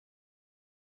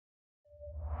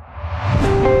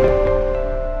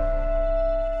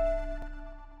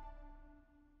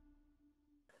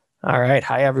All right.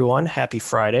 Hi, everyone. Happy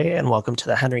Friday, and welcome to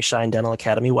the Henry Schein Dental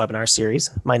Academy webinar series.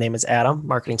 My name is Adam,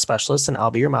 marketing specialist, and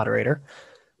I'll be your moderator.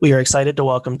 We are excited to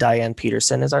welcome Diane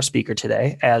Peterson as our speaker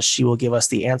today, as she will give us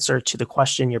the answer to the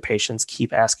question your patients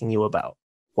keep asking you about.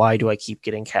 Why do I keep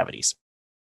getting cavities?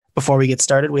 Before we get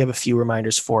started, we have a few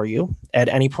reminders for you. At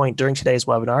any point during today's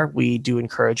webinar, we do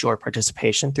encourage your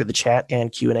participation through the chat and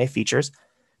Q&A features.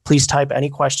 Please type any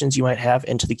questions you might have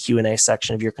into the Q&A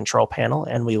section of your control panel,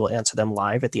 and we will answer them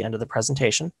live at the end of the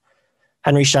presentation.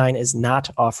 Henry Schein is not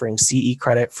offering CE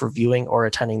credit for viewing or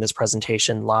attending this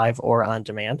presentation live or on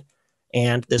demand,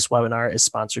 and this webinar is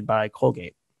sponsored by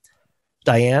Colgate.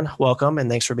 Diane, welcome, and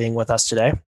thanks for being with us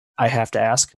today. I have to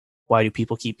ask, why do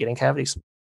people keep getting cavities?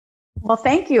 Well,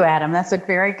 thank you, Adam. That's a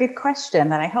very good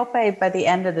question, and I hope by the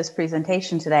end of this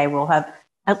presentation today, we'll have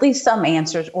at least some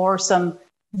answers or some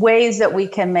ways that we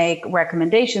can make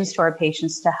recommendations to our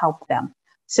patients to help them.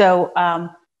 So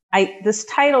this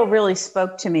title really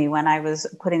spoke to me when I was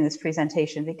putting this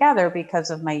presentation together because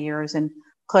of my years in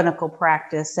clinical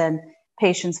practice and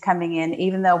patients coming in,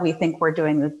 even though we think we're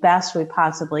doing the best we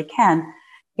possibly can,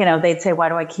 they'd say, why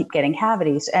do I keep getting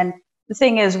cavities? And the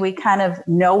thing is, we kind of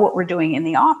know what we're doing in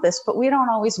the office, but we don't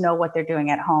always know what they're doing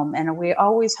at home. And we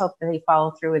always hope that they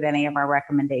follow through with any of our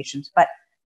recommendations. But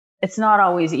it's not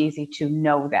always easy to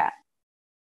know that.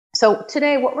 So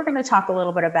today, what we're going to talk a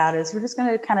little bit about is we're just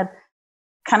going to kind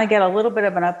of get a little bit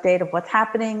of an update of what's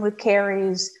happening with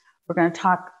caries. We're going to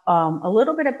talk a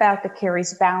little bit about the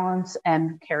caries balance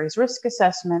and caries risk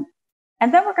assessment.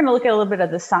 And then we're going to look at a little bit of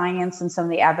the science and some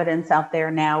of the evidence out there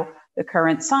now, the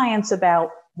current science about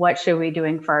what should we be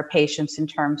doing for our patients in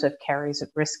terms of caries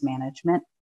risk management.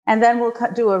 And then we'll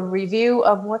do a review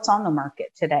of what's on the market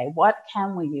today. What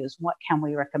can we use? What can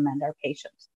we recommend our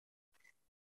patients?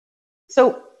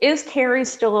 So is caries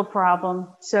still a problem?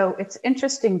 So it's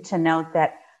interesting to note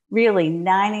that really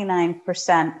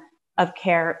 99% of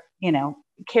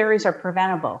caries are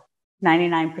preventable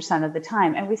 99% of the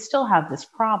time. And we still have this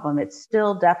problem. It's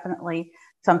still definitely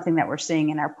something that we're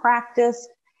seeing in our practice.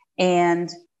 And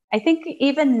I think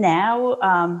even now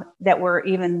that we're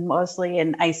even mostly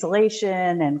in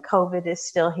isolation and COVID is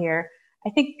still here, I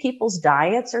think people's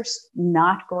diets are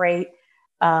not great.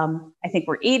 I think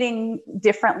we're eating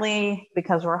differently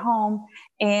because we're home.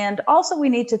 And also we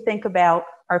need to think about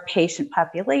our patient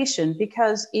population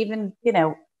because even,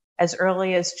 as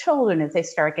early as children, if they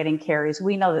start getting caries,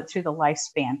 we know that through the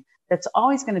lifespan, that's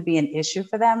always going to be an issue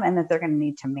for them and that they're going to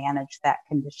need to manage that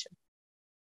condition.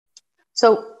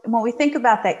 So when we think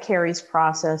about that caries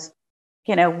process,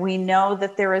 we know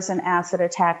that there is an acid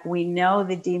attack. We know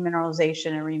the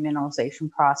demineralization and remineralization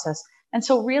process. And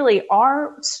so really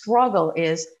our struggle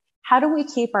is how do we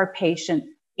keep our patient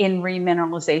in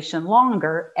remineralization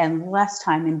longer and less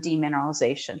time in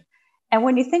demineralization? And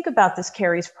when you think about this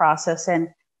caries process and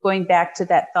going back to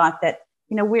that thought that,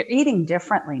 we're eating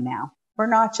differently now. We're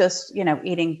not just,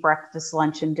 eating breakfast,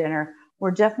 lunch, and dinner.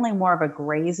 We're definitely more of a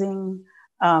grazing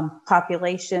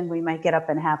population. We might get up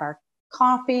and have our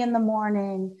coffee in the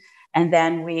morning, and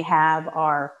then we have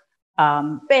our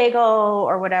bagel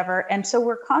or whatever. And so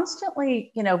we're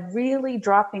constantly, really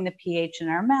dropping the pH in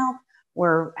our mouth.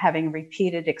 We're having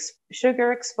repeated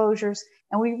sugar exposures,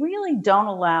 and we really don't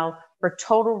allow for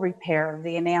total repair of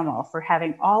the enamel for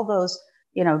having all those,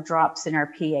 drops in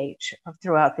our pH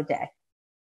throughout the day.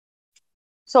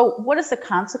 So what is the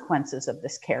consequences of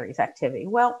this caries activity?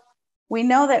 Well, we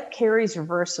know that caries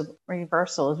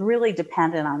reversal is really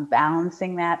dependent on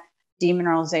balancing that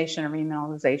demineralization and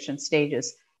remineralization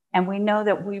stages. And we know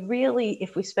that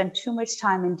if we spend too much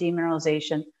time in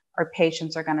demineralization, our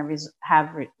patients are going to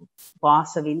have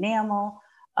loss of enamel,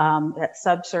 that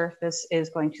subsurface is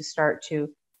going to start to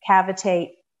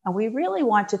cavitate. And we really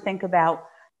want to think about,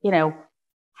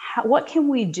 what can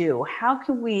we do? How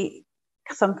can we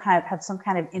have some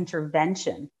kind of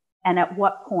intervention? And at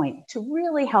what point to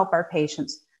really help our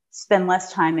patients spend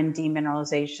less time in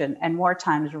demineralization and more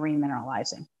time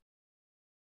remineralizing.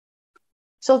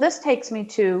 So this takes me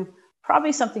to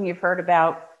probably something you've heard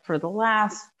about for the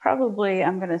last, probably,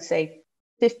 I'm going to say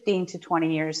 15 to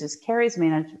 20 years is caries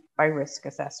management by risk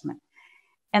assessment.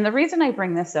 And the reason I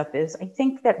bring this up is I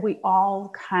think that we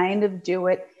all kind of do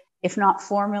it, if not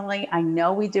formally, I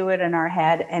know we do it in our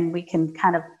head and we can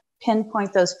kind of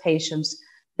pinpoint those patients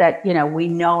that, we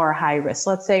know are high risk.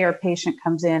 Let's say our patient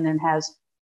comes in and has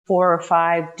 4 or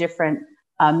 5 different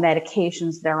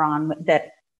medications they're on that,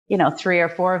 3 or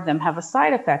 4 of them have a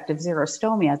side effect of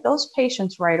xerostomia. Those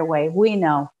patients right away, we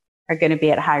know are going to be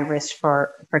at high risk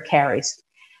for caries.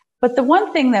 But the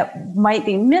one thing that might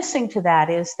be missing to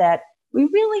that is that we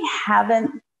really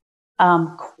haven't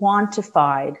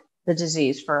quantified the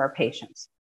disease for our patients.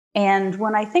 And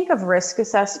when I think of risk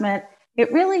assessment,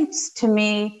 it really, to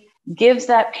me, gives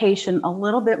that patient a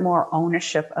little bit more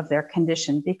ownership of their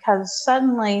condition, because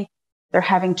suddenly they're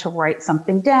having to write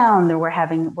something down.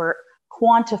 We're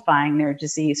quantifying their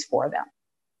disease for them.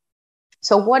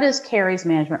 So what is caries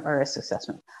management or risk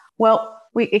assessment? Well,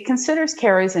 it considers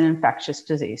caries an infectious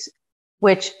disease,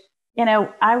 which,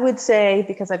 I would say,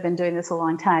 because I've been doing this a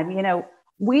long time,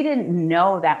 we didn't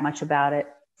know that much about it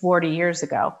 40 years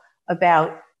ago.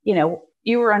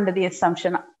 You were under the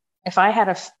assumption, if I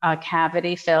had a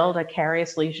cavity filled, a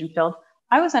carious lesion filled,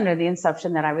 I was under the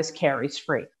assumption that I was caries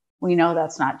free. We know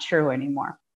that's not true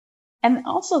anymore. And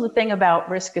also the thing about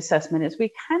risk assessment is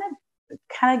we kind of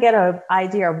get an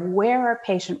idea of where a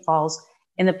patient falls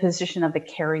in the position of the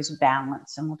caries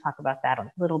balance. And we'll talk about that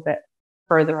a little bit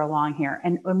further along here,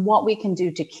 and what we can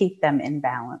do to keep them in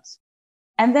balance.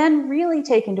 And then really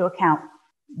take into account,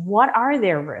 what are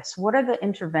their risks? What are the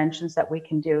interventions that we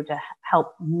can do to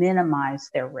help minimize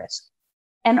their risk?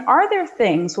 And are there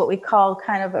things, what we call,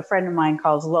 kind of a friend of mine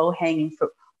calls low-hanging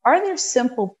fruit, are there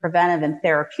simple preventive and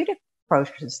therapeutic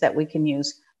approaches that we can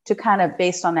use to kind of,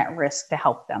 based on that risk, to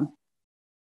help them?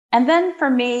 And then for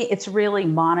me, it's really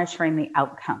monitoring the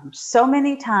outcomes. So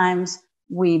many times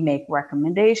we make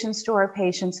recommendations to our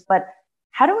patients, but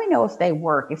how do we know if they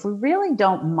work? If we really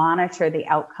don't monitor the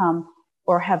outcome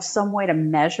or have some way to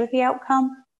measure the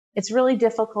outcome, it's really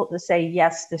difficult to say,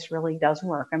 yes, this really does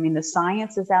work. I mean, the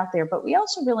science is out there, but we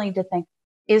also really need to think,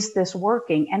 is this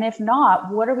working? And if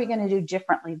not, what are we going to do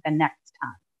differently the next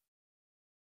time?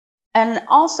 And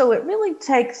also, it really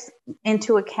takes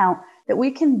into account that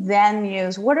we can then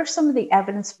use, what are some of the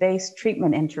evidence-based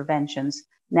treatment interventions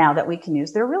now that we can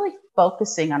use? They're really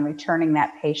focusing on returning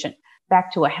that patient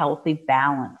back to a healthy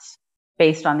balance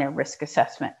based on their risk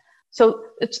assessment. So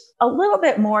it's a little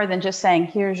bit more than just saying,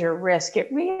 here's your risk. It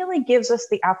really gives us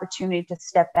the opportunity to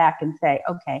step back and say,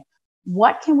 okay,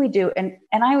 what can we do? And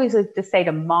I always like to say,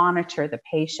 to monitor the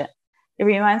patient. It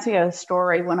reminds me of a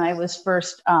story when I was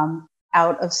first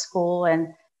out of school, and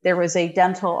there was a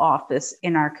dental office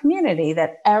in our community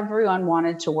that everyone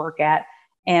wanted to work at,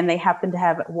 and they happened to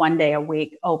have it one day a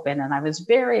week open, and I was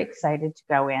very excited to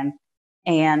go in.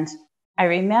 And I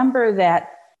remember that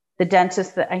the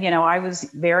dentist, I was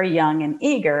very young and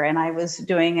eager, and I was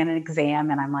doing an exam,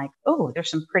 and I'm like, oh,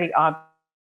 there's some pretty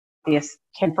obvious,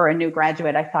 for a new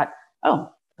graduate, I thought, oh,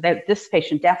 this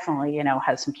patient definitely,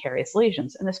 has some carious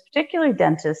lesions. And this particular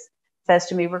dentist says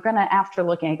to me, after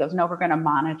looking, he goes, no, we're going to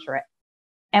monitor it.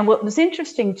 And what was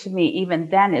interesting to me even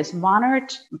then is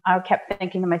I kept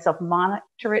thinking to myself,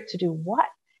 monitor it to do what?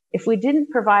 If we didn't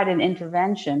provide an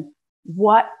intervention,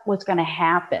 what was going to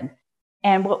happen?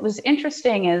 And what was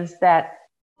interesting is that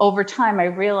over time, I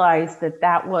realized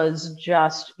that was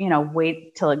just,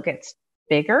 wait till it gets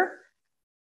bigger.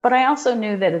 But I also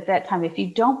knew that at that time, if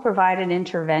you don't provide an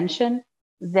intervention,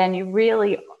 then you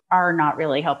really are not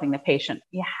really helping the patient.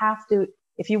 You have to,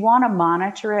 if you want to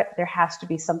monitor it, there has to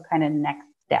be some kind of next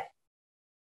step.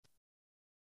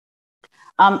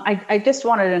 I just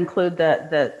wanted to include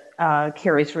the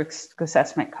caries risk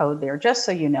assessment code there, just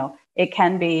so you know. It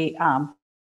can be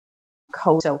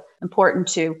code. So important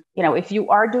to, if you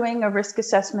are doing a risk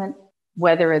assessment,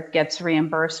 whether it gets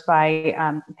reimbursed by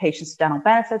the patient's dental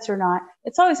benefits or not,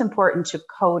 it's always important to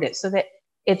code it so that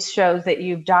it shows that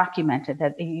you've documented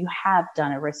that you have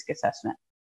done a risk assessment.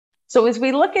 So as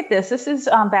we look at this is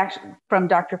back from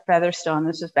Dr. Featherstone.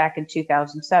 This is back in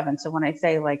 2007. So when I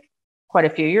say quite a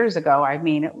few years ago, I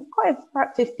mean quite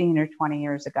about 15 or 20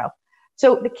 years ago.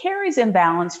 So the caries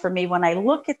imbalance for me, when I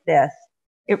look at this,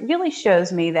 it really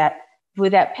shows me that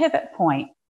with that pivot point,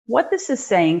 what this is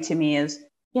saying to me is,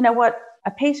 what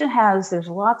a patient has, there's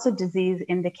lots of disease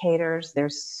indicators.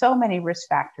 There's so many risk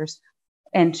factors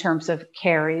in terms of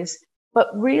caries, but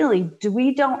really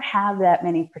we don't have that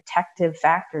many protective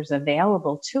factors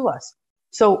available to us.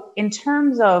 So in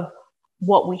terms of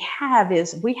what we have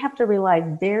is we have to rely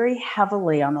very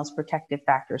heavily on those protective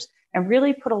factors and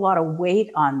really put a lot of weight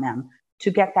on them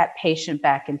to get that patient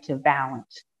back into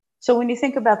balance. So when you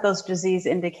think about those disease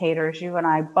indicators, you and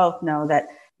I both know that,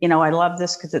 I love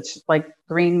this because it's like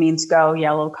green means go,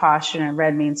 yellow caution, and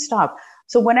red means stop.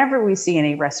 So whenever we see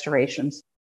any restorations,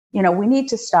 we need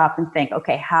to stop and think,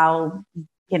 okay, how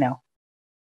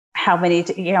many,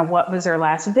 what was their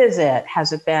last visit?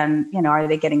 Has it been, are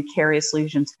they getting carious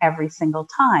lesions every single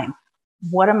time?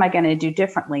 What am I going to do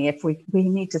differently if we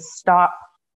need to stop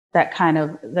that kind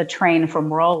of the train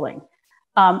from rolling?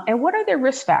 And what are their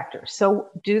risk factors? So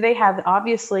do they have,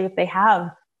 obviously, if they have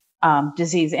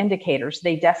disease indicators,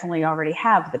 they definitely already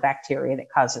have the bacteria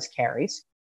that causes caries.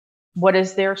 What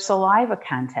is their saliva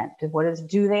content?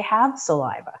 Do they have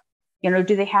saliva?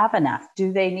 Do they have enough?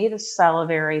 Do they need a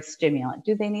salivary stimulant?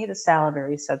 Do they need a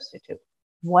salivary substitute?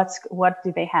 What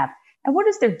do they have? And what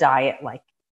is their diet like?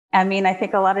 I mean, I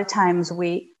think a lot of times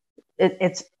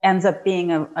it ends up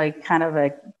being a kind of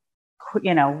a,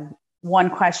 one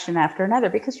question after another,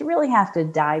 because you really have to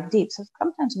dive deep. So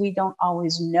sometimes we don't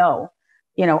always know,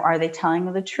 are they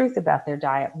telling the truth about their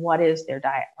diet? What is their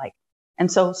diet like?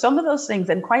 And so some of those things,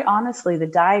 and quite honestly, the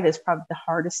diet is probably the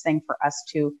hardest thing for us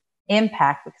to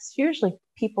impact, because usually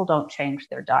people don't change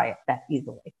their diet that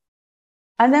easily.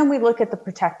 And then we look at the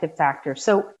protective factors.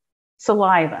 So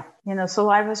saliva,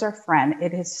 saliva is our friend.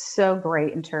 It is so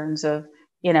great in terms of,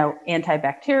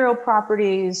 antibacterial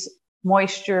properties,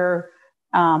 moisture,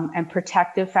 and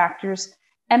protective factors.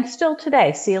 And still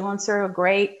today, sealants are a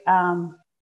great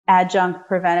adjunct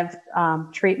preventive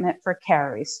treatment for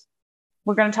caries.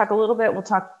 We're going to talk we'll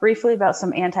talk briefly about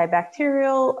some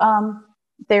antibacterial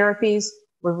therapies.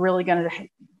 We're really going to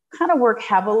kind of work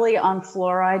heavily on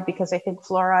fluoride, because I think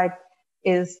fluoride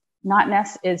is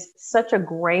such a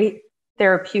great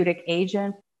therapeutic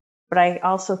agent. But I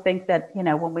also think that,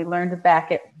 when we learned it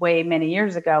back way many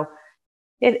years ago,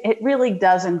 it really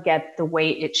doesn't get the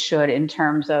weight it should in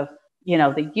terms of,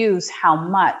 the use, how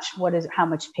much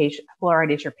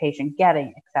fluoride is your patient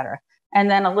getting, et cetera. And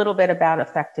then a little bit about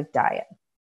effective diet.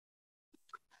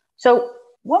 So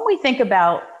when we think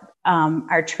about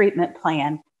our treatment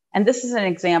plan, and this is an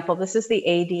example, this is the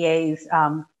ADA's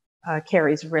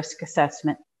caries risk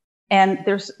assessment. And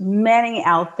there's many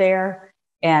out there,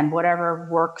 and whatever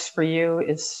works for you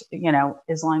is,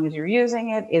 as long as you're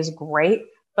using it, is great.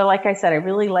 But like I said, I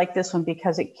really like this one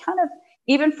because it kind of,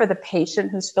 even for the patient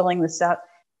who's filling this out,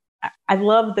 I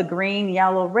love the green,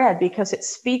 yellow, red, because it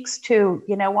speaks to,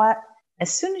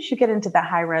 as soon as you get into the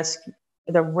high risk,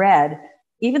 the red,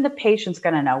 even the patient's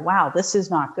going to know, wow, this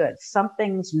is not good.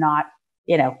 Something's not,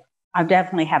 I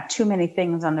definitely have too many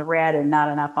things on the red and not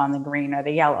enough on the green or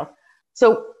the yellow.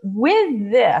 So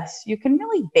with this, you can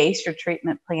really base your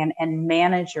treatment plan and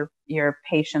manage your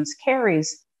patient's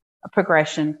caries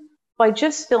progression by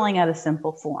just filling out a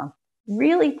simple form.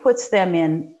 Really puts them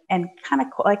in and kind of,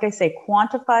 like I say,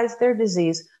 quantifies their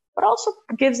disease, but also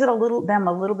gives them a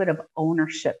little bit of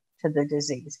ownership to the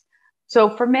disease. So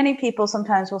for many people,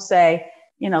 sometimes we'll say,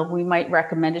 we might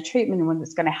recommend a treatment when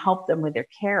it's going to help them with their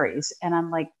caries. And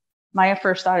I'm like, my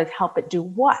first thought is, help it do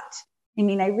what? I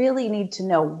mean, I really need to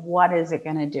know, what is it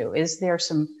going to do? Is there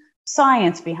some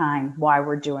science behind why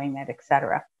we're doing that, et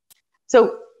cetera?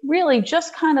 So really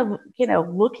just kind of,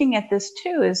 looking at this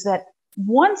too, is that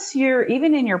once you're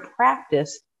even in your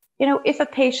practice, if a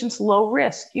patient's low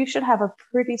risk, you should have a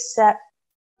pretty set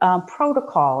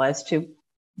protocol as to,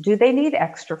 do they need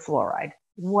extra fluoride?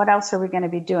 What else are we going to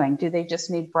be doing? Do they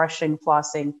just need brushing,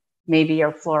 flossing, maybe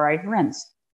a fluoride rinse?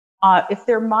 If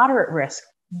they're moderate risk,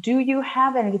 do you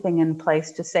have anything in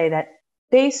place to say that,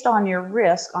 based on your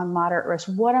risk, on moderate risk,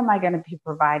 what am I going to be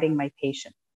providing my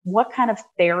patient? What kind of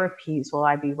therapies will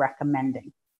I be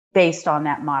recommending based on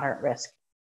that moderate risk?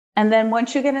 And then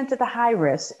once you get into the high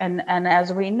risk, and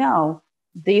as we know,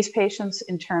 these patients,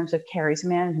 in terms of caries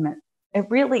management, it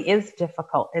really is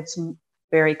difficult. It's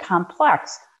very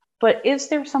complex. But is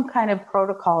there some kind of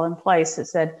protocol in place that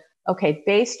said, okay,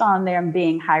 based on them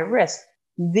being high risk,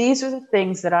 these are the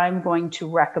things that I'm going to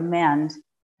recommend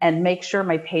and make sure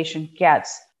my patient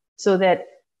gets, so that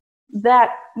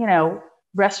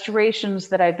restorations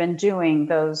that I've been doing,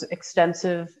 those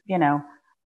extensive,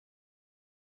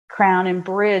 crown and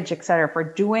bridge, et cetera, if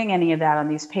we're doing any of that on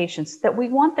these patients, that we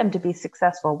want them to be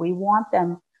successful. We want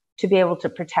them to be able to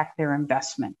protect their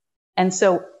investment. And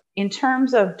so in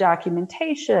terms of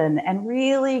documentation and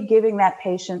really giving that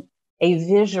patient a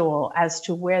visual as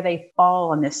to where they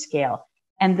fall on this scale,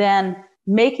 and then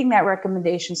making that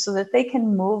recommendation so that they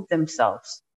can move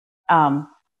themselves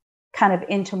kind of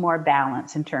into more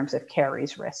balance in terms of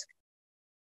caries risk.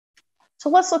 So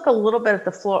let's look a little bit at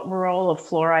the role of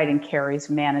fluoride in caries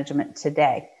management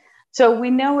today. So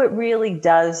we know it really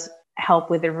does help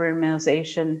with the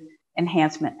regimenization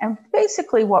enhancement. And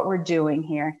basically what we're doing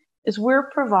here is we're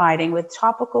providing, with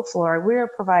topical fluoride, we are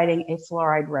providing a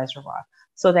fluoride reservoir,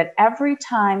 so that every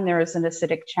time there is an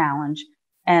acidic challenge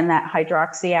and that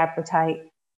hydroxyapatite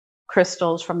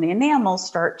crystals from the enamels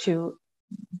start to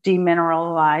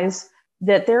demineralize,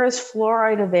 that there is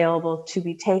fluoride available to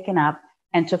be taken up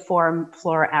and to form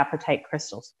fluoroapatite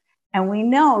crystals. And we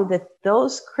know that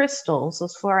those crystals,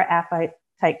 those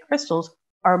fluoroapatite crystals,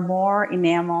 are more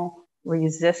enamel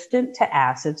resistant to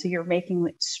acid. So you're making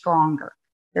it stronger.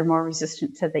 They're more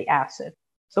resistant to the acid.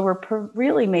 So we're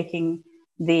really making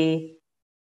the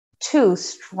tooth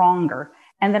stronger.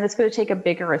 And then it's going to take a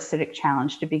bigger acidic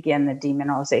challenge to begin the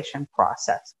demineralization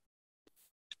process.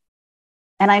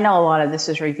 and I know a lot of this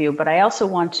is review, but I also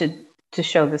wanted to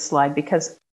show this slide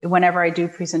because whenever I do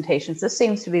presentations, this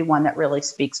seems to be one that really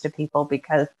speaks to people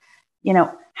because,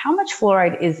 how much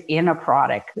fluoride is in a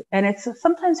product? And it's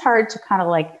sometimes hard to kind of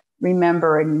like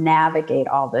remember and navigate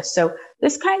all this. So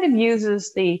this kind of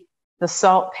uses the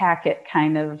salt packet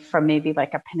kind of from maybe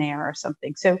like a Panera or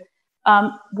something. So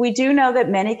we do know that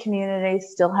many communities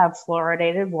still have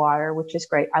fluoridated water, which is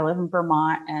great. I live in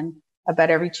Vermont, and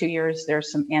about every 2 years,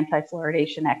 there's some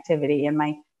anti-fluoridation activity in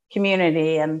my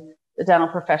community, and the dental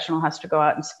professional has to go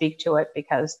out and speak to it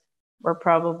because we're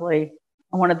probably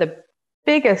one of the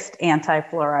biggest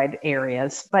anti-fluoride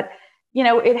areas. But,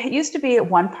 it used to be at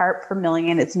 1 part per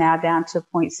million. It's now down to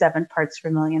 0.7 parts per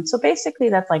million. So basically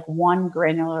that's like 1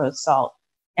 granular of salt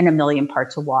in 1 million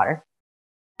parts of water.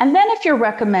 And then if you're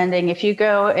recommending, if you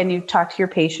go and you talk to your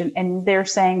patient and they're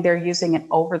saying they're using an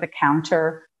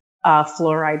over-the-counter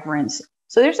fluoride rinse.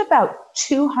 So there's about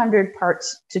 200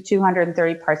 parts to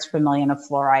 230 parts per million of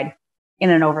fluoride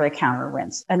in an over-the-counter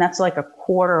rinse. And that's like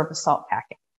 1/4 of a salt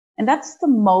packet. And that's the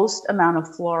most amount of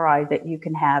fluoride that you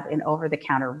can have in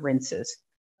over-the-counter rinses.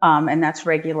 And that's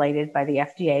regulated by the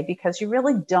FDA because you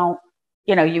really don't,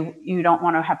 you don't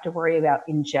want to have to worry about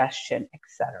ingestion, et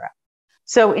cetera.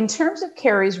 So in terms of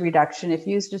caries reduction, if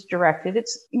used as directed,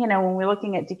 it's, when we're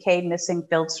looking at decayed, missing,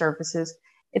 filled surfaces,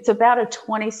 it's about a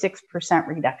 26%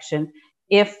 reduction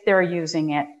if they're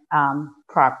using it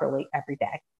properly every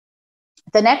day.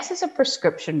 The next is a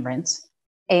prescription rinse,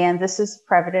 and this is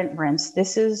Prevenant rinse.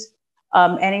 This is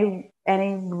any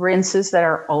rinses that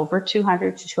are over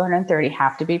 200 to 230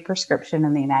 have to be prescription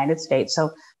in the United States.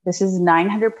 So this is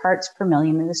 900 parts per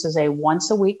million, and this is a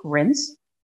once-a-week rinse.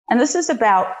 And this is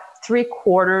about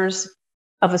 3/4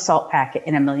 of a salt packet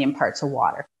in 1 million parts of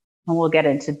water. And we'll get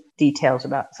into details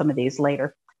about some of these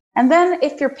later. And then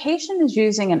if your patient is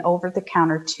using an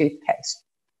over-the-counter toothpaste.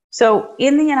 So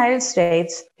in the United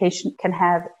States, patient can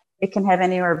have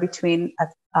anywhere between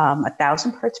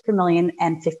 1,000 parts per million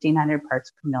and 1,500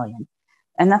 parts per million.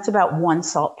 And that's about 1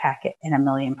 salt packet in 1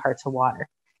 million parts of water.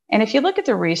 And if you look at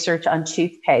the research on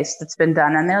toothpaste that's been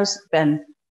done, and there's been,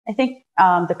 I think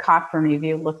the Cochrane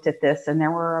review looked at this, and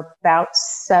there were about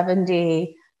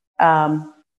 70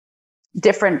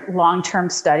 different long-term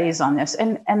studies on this.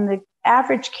 And the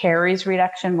average caries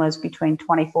reduction was between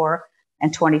 24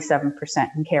 and 27%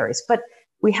 in caries. But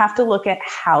we have to look at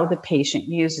how the patient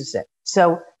uses it.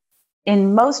 So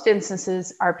in most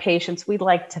instances, our patients, we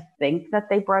like to think that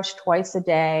they brush twice a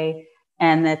day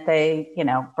and that they,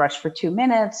 brush for 2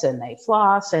 minutes and they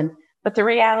floss. But the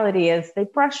reality is they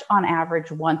brush on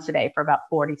average once a day for about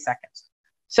 40 seconds.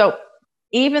 So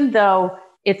even though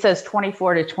it says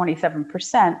 24 to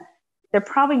 27%, they're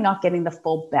probably not getting the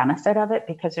full benefit of it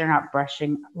because they're not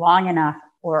brushing long enough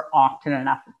or often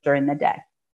enough during the day.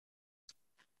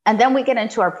 And then we get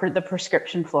into the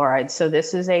prescription fluoride. So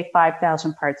this is a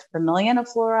 5,000 parts per million of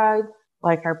fluoride,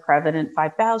 like our Prevenant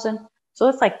 5,000. So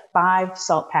it's like 5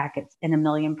 salt packets in 1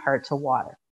 million parts of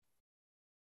water.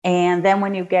 And then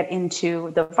when you get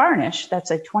into the varnish,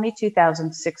 that's a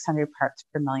 22,600 parts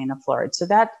per million of fluoride. So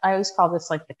that, I always call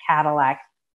this like the Cadillac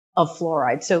of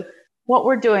fluoride. So what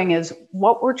we're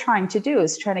trying to do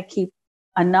is trying to keep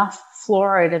enough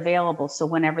fluoride available. So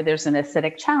whenever there's an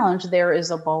acidic challenge, there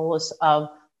is a bolus of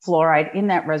fluoride in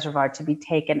that reservoir to be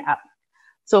taken up.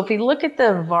 So if you look at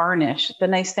the varnish, the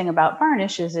nice thing about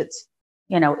varnish is it's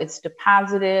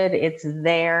deposited, it's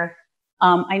there.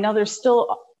 I know there's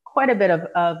still quite a bit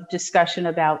of discussion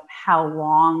about how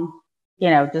long,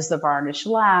 does the varnish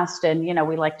last? And,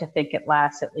 we like to think it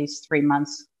lasts at least 3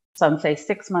 months. Some say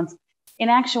 6 months. In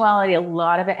actuality, a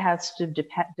lot of it has to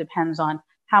depends on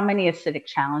how many acidic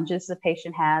challenges the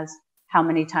patient has, how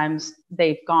many times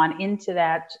they've gone into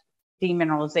that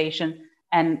demineralization,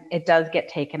 and it does get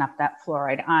taken up, that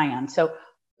fluoride ion. So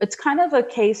it's kind of a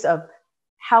case of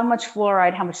how much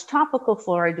fluoride, how much topical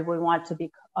fluoride do we want to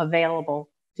be available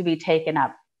to be taken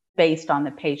up based on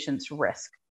the patient's risk.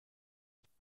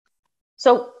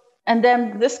 So, and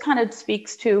then this kind of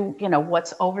speaks to,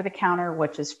 what's over the counter,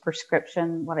 which is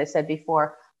prescription. What I said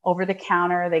before, over the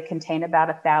counter, they contain about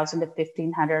 1,000 to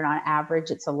 1,500 on average.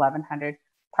 It's 1,100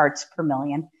 parts per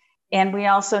million. And we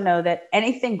also know that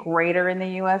anything greater in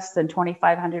the US than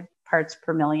 2,500 parts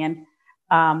per million,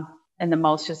 and the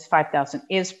most is 5,000,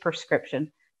 is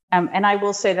prescription. And I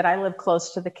will say that I live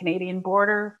close to the Canadian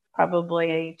border,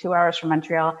 probably 2 hours from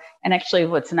Montreal. And actually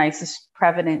what's nice is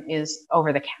Prevenant is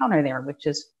over the counter there, which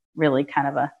is really kind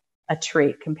of a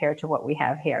treat compared to what we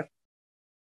have here.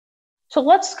 So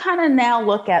let's kind of now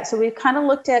look at, so we've kind of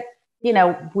looked at,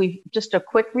 we just a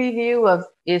quick review of,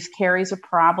 is caries a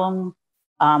problem?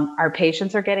 Our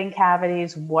patients are getting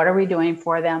cavities. What are we doing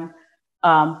for them?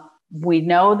 We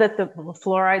know that the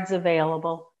fluoride's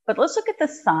available, but let's look at the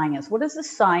science. What is the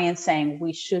science saying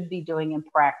we should be doing in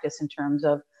practice in terms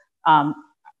of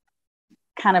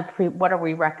what are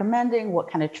we recommending? What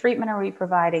kind of treatment are we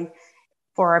providing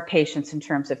for our patients in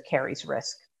terms of caries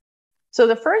risk? So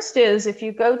the first is, if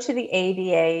you go to the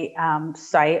ADA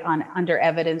site under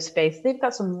evidence-based, they've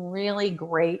got some really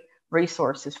great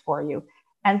resources for you.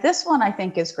 And this one I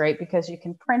think is great because you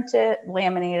can print it,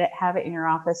 laminate it, have it in your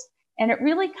office, and it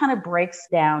really kind of breaks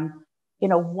down,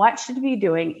 what should you be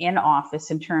doing in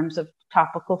office in terms of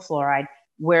topical fluoride?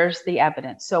 Where's the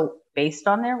evidence? So based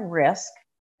on their risk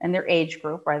and their age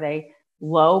group, are they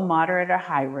low, moderate, or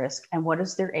high risk? And what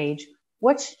is their age?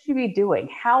 What should you be doing?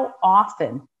 How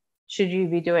often should you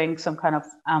be doing some kind of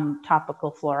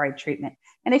topical fluoride treatment?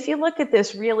 And if you look at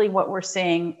this, really what we're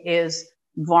seeing is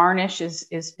varnish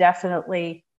is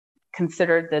definitely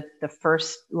considered the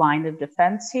first line of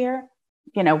defense here,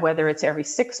 whether it's every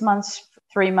 6 months,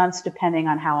 3 months, depending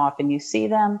on how often you see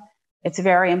them. It's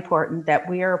very important that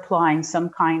we are applying some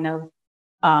kind of,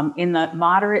 in the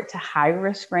moderate to high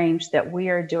risk range, that we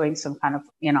are doing some kind of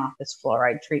in-office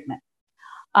fluoride treatment.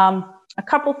 A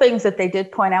couple things that they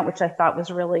did point out, which I thought was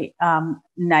really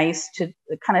nice to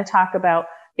kind of talk about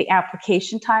the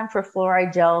application time for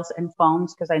fluoride gels and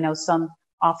foams, because I know some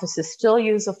offices still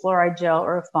use a fluoride gel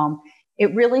or a foam.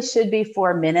 It really should be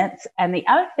 4 minutes. And the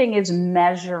other thing is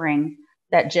measuring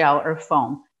that gel or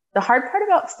foam. The hard part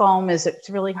about foam is it's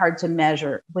really hard to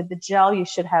measure. With the gel, you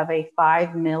should have a 5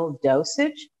 ml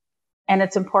dosage. And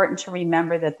it's important to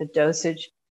remember that the dosage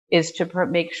is to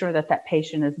make sure that that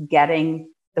patient is getting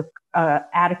the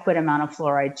adequate amount of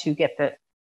fluoride to get the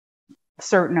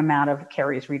certain amount of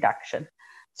caries reduction.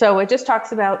 So it just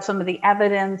talks about some of the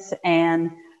evidence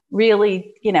and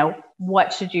really,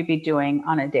 what should you be doing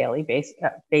on a daily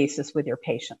basis with your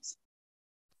patients.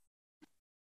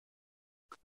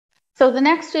 So the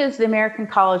next is the American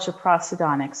College of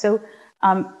Prosthodontics. So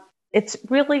it's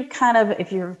really kind of,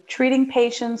 if you're treating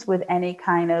patients with any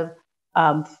kind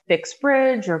of fixed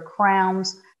bridge or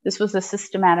crowns, this was a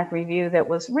systematic review that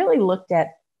was really looked at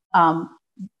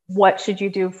what should you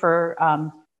do for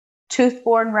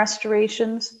tooth-borne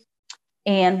restorations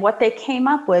and what they came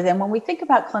up with. And when we think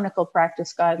about clinical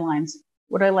practice guidelines,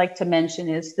 what I like to mention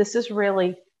is this is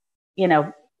really,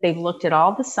 they've looked at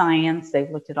all the science,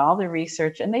 they've looked at all the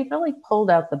research, and they've really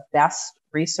pulled out the best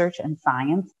research and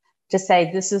science to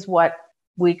say this is what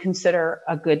we consider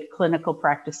a good clinical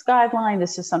practice guideline.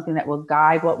 This is something that will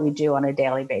guide what we do on a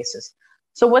daily basis.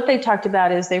 So what they talked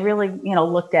about is they really,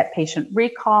 looked at patient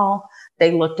recall.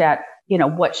 They looked at,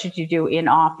 what should you do in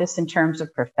office in terms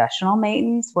of professional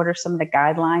maintenance? What are some of the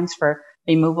guidelines for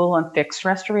removal and fixed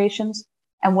restorations?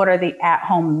 And what are the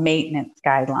at-home maintenance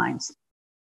guidelines?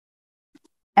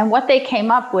 And what they came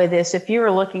up with is, if you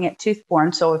were looking at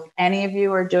tooth-borne, so if any of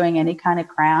you are doing any kind of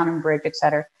crown and bridge, et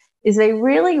cetera, is they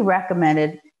really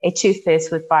recommended a toothpaste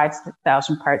with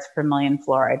 5,000 parts per million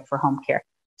fluoride for home care.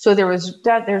 So there's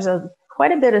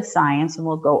quite a bit of science, and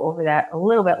we'll go over that a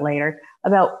little bit later,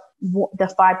 about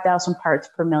the 5,000 parts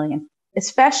per million,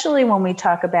 especially when we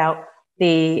talk about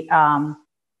the,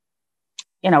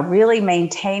 really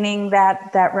maintaining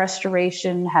that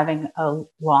restoration, having a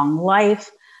long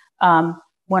life.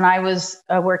 When I was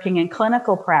working in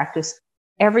clinical practice,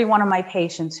 every one of my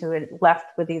patients who had left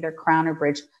with either crown or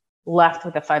bridge left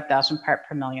with a 5,000 part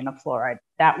per million of fluoride.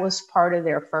 That was part of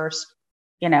their first,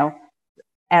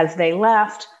 as they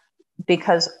left,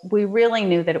 because we really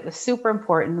knew that it was super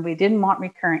important. We didn't want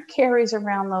recurrent caries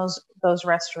around those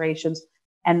restorations.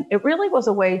 And it really was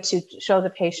a way to show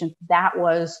the patient that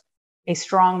was a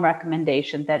strong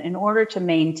recommendation, that in order to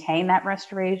maintain that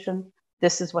restoration,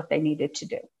 this is what they needed to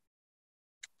do.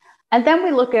 And then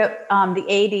we look at the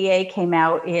ADA came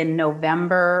out in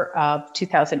November of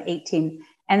 2018,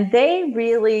 and they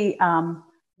really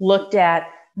looked at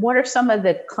what are some of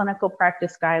the clinical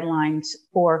practice guidelines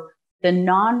for the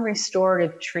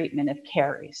non-restorative treatment of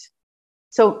caries.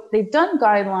 So they've done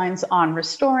guidelines on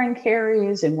restoring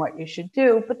caries and what you should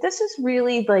do, but this is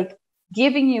really like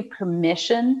giving you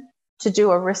permission to do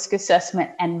a risk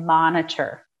assessment and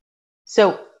monitor.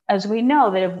 So as we know,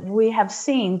 that if we have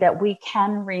seen that we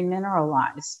can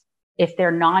remineralize, if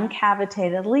they're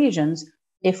non-cavitated lesions,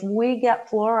 if we get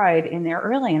fluoride in there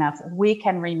early enough, we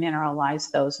can remineralize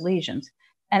those lesions.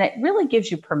 And it really gives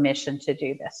you permission to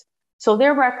do this. So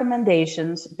their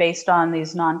recommendations based on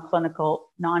these non-clinical,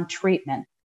 non-treatment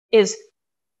is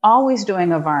always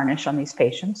doing a varnish on these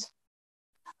patients,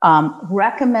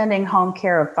 recommending home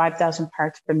care of 5,000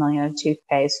 parts per million of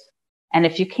toothpaste. And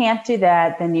if you can't do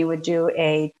that, then you would do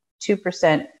a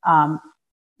 2%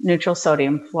 neutral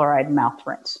sodium fluoride mouth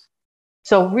rinse.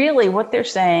 So really what they're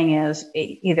saying is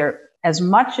either as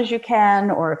much as you can,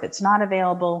 or if it's not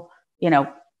available,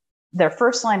 their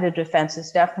first line of defense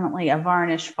is definitely a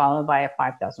varnish followed by a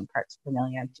 5,000 parts per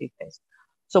million of toothpaste.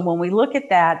 So when we look at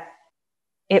that,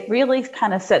 it really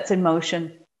kind of sets in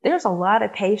motion. There's a lot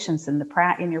of patients in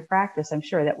your practice, I'm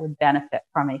sure, that would benefit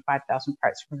from a 5,000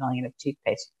 parts per million of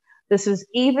toothpaste. This is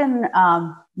even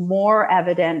more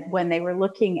evident when they were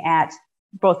looking at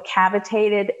both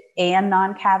cavitated and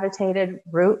non-cavitated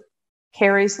root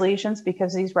caries lesions,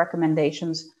 because these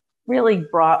recommendations really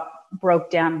broke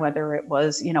down whether it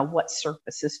was, what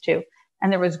surfaces to. And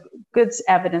there was good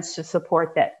evidence to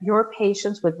support that your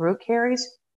patients with root caries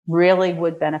really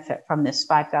would benefit from this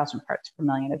 5,000 parts per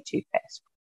million of toothpaste.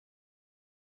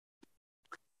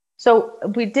 So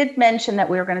we did mention that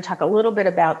we were going to talk a little bit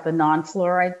about the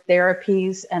non-fluoride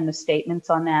therapies and the statements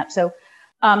on that. So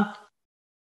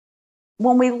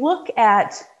when we look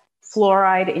at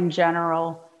fluoride in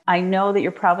general, I know that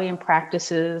you're probably in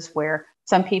practices where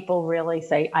some people really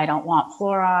say, I don't want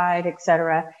fluoride, et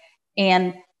cetera.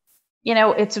 And,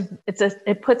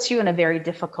 it puts you in a very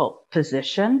difficult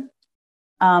position.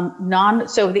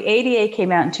 So the ADA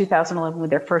came out in 2011 with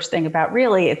their first thing about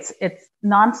really it's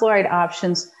non-fluoride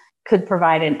options could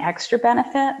provide an extra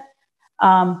benefit,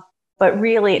 but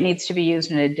really it needs to be used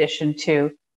in addition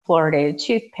to fluoridated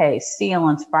toothpaste,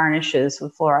 sealants, varnishes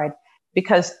with fluoride,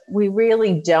 because we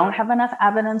really don't have enough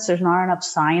evidence. There's not enough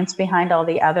science behind all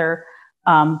the other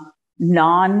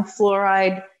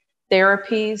non-fluoride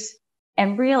therapies.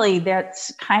 And really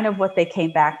that's kind of what they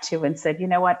came back to and said,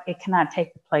 it cannot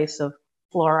take the place of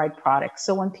fluoride products.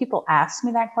 So when people ask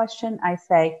me that question, I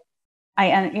say,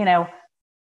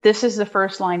 this is the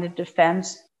first line of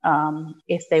defense.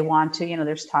 If they want to,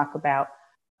 there's talk about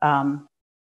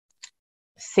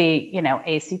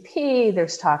ACP,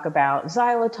 there's talk about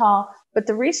xylitol, but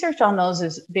the research on those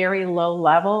is very low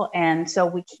level. And so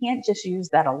we can't just use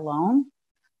that alone.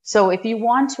 So if you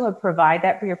want to provide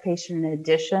that for your patient in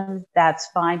addition, that's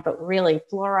fine. But really,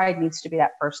 fluoride needs to be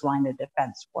that first line of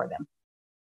defense for them.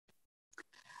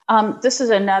 This is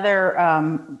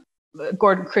another,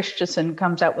 Gordon Christensen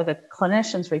comes out with a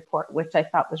clinician's report, which I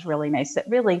thought was really nice. That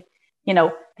really,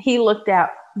 he looked at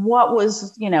what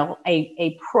was,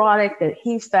 a product that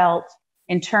he felt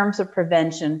in terms of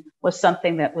prevention was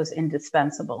something that was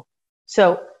indispensable.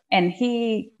 So, and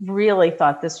he really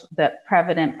thought that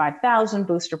Prevent 5000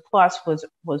 Booster Plus was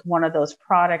one of those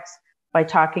products. By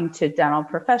talking to dental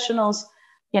professionals,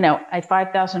 a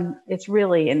 5,000, it's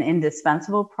really an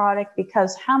indispensable product,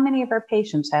 because how many of our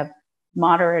patients have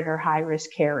moderate or high risk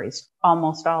caries?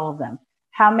 Almost all of them.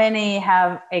 How many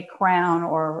have a crown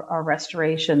or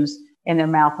restorations in their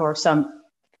mouth, or some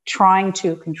trying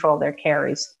to control their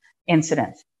caries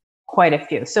incidence? Quite a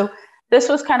few. So this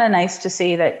was kind of nice to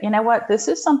see that, this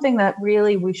is something that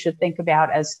really we should think about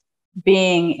as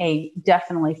being a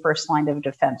definitely first line of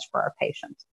defense for our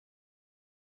patients.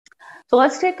 So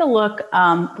let's take a look.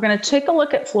 We're going to take a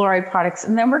look at fluoride products,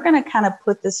 and then we're going to kind of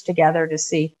put this together to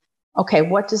see, okay,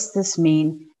 what does this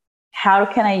mean? How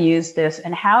can I use this?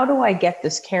 And how do I get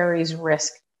this caries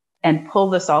risk and pull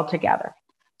this all together?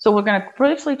 So we're going to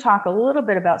briefly talk a little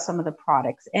bit about some of the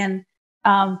products. And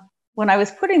when I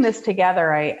was putting this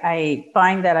together, I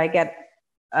find that I get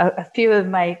a few of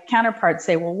my counterparts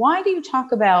say, well, why do you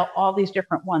talk about all these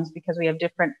different ones? Because we have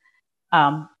different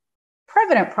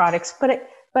Prevent products, but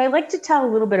I like to tell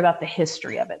a little bit about the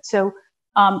history of it. So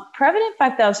Prevent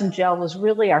 5000 gel was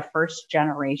really our first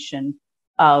generation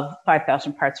of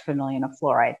 5,000 parts per million of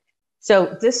fluoride.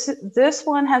 So this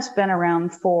one has been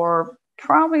around for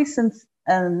probably since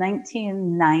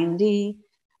 1990.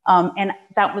 And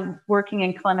that was working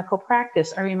in clinical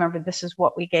practice. I remember this is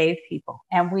what we gave people.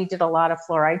 And we did a lot of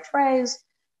fluoride trays.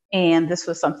 And this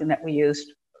was something that we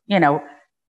used,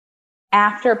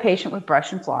 after a patient would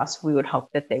brush and floss, we would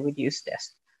hope that they would use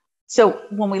this. So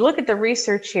when we look at the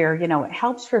research here, it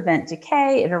helps prevent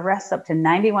decay. It arrests up to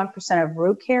 91% of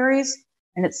root caries,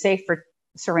 and it's safe for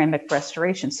ceramic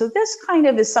restoration. So this kind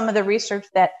of is some of the research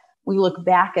that we look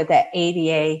back at that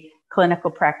ADA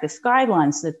clinical practice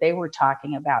guidelines that they were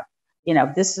talking about.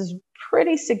 This is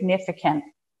pretty significant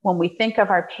when we think of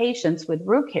our patients with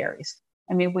root caries.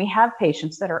 I mean, we have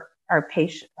patients that our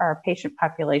patient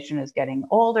population is getting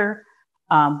older.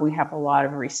 We have a lot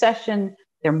of recession.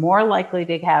 They're more likely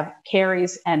to have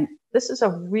caries. And this is a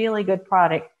really good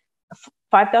product.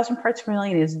 5,000 parts per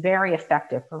million is very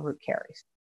effective for root caries.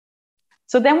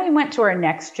 So then we went to our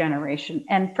next generation.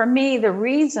 And for me, the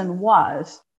reason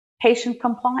was patient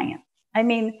compliance. I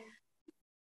mean,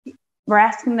 we're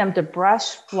asking them to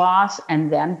brush, floss,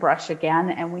 and then brush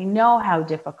again. And we know how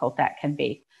difficult that can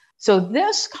be. So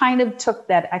this kind of took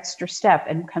that extra step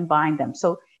and combined them.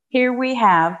 So here we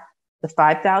have the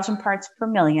 5,000 parts per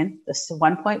million, this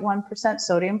 1.1%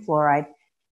 sodium fluoride,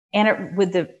 and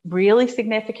with the really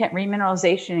significant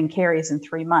remineralization in caries in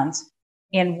 3 months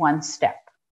in one step.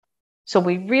 So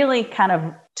we really kind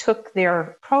of took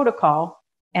their protocol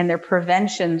and their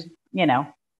prevention,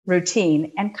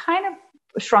 routine and kind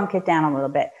of shrunk it down a little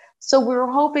bit. So we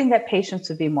were hoping that patients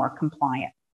would be more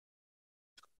compliant.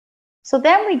 So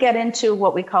then we get into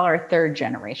what we call our third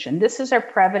generation. This is our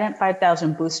Prevent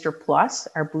 5000 Booster Plus,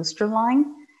 our booster line.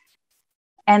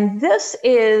 And this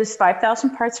is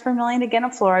 5,000 parts per million, again,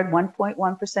 of fluoride,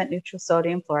 1.1% neutral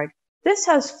sodium fluoride. This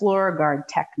has Fluoride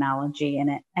technology in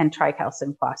it and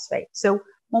tricalcium phosphate. So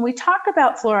when we talk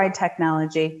about Fluoride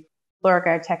technology,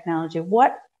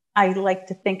 what I like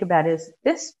to think about is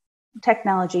this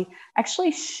technology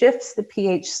actually shifts the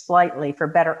pH slightly for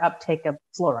better uptake of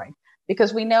fluoride,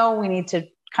 because we know we need to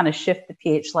kind of shift the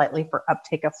pH slightly for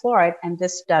uptake of fluoride, and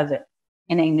this does it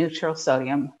in a neutral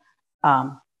sodium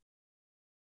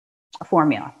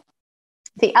formula.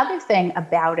 The other thing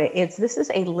about it is this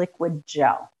is a liquid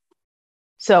gel.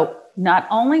 So not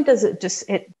only does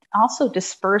it also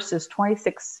disperses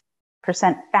 26%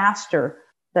 faster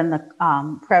than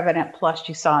the Prevent Plus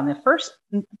you saw in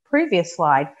the previous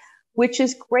slide, which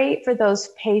is great for those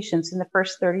patients in the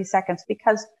first 30 seconds,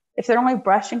 because if they're only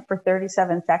brushing for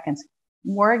 37 seconds,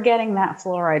 we're getting that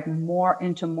fluoride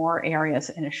into more areas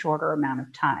in a shorter amount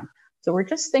of time. So we're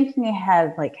just thinking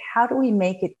ahead, like, how do we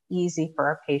make it easy for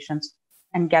our patients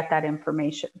and get that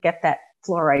information, get that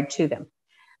fluoride to them?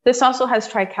 This also has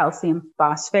tricalcium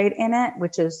phosphate in it,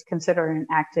 which is considered an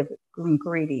active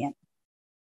ingredient.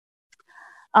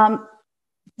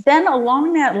 Then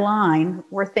along that line,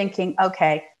 we're thinking,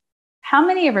 okay, how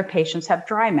many of our patients have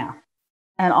dry mouth?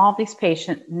 And all these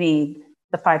patients need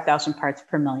the 5,000 parts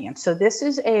per million. So this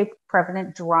is a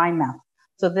prevalent dry mouth.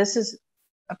 So this is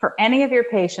for any of your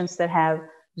patients that have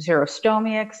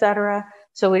xerostomia, et cetera.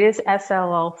 So it is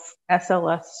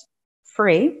SLS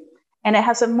free, and it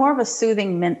has more of a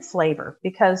soothing mint flavor,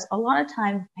 because a lot of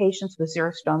times patients with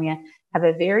xerostomia have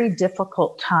a very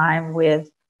difficult time with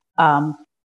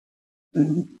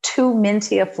too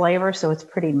minty a flavor, so it's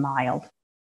pretty mild.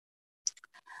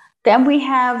 Then we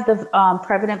have the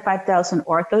Prevent 5000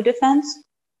 Ortho Defense.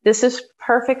 This is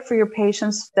perfect for your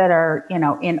patients that are,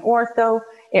 in ortho.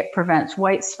 It prevents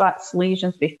white spots,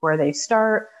 lesions before they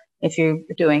start. If you're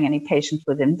doing any patients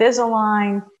with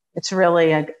Invisalign, it's really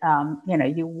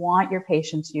you want your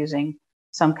patients using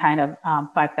some kind of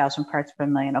 5,000 parts per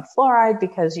million of fluoride,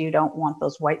 because you don't want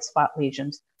those white spot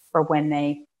lesions for when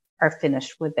they are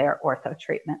finished with their ortho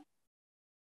treatment.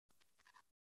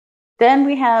 Then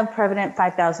we have Prevent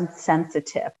 5000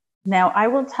 Sensitive. Now, I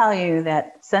will tell you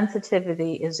that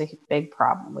sensitivity is a big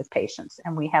problem with patients,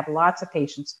 and we have lots of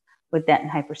patients with dentin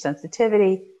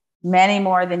hypersensitivity, many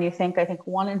more than you think. I think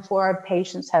 1 in 4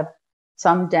 patients have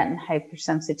some dentin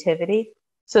hypersensitivity.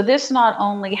 So this not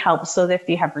only helps so that if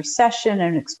you have recession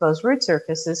and exposed root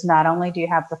surfaces, not only do you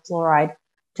have the fluoride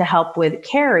to help with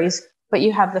caries, but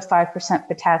you have the 5%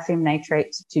 potassium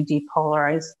nitrate to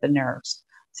depolarize the nerves.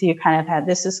 So you kind of have,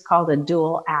 this is called a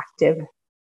dual active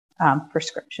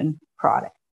prescription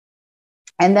product.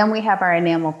 And then we have our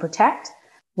Enamel Protect,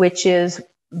 which is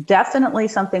definitely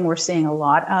something we're seeing a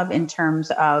lot of in terms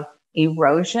of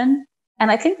erosion. And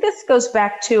I think this goes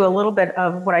back to a little bit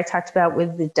of what I talked about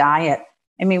with the diet.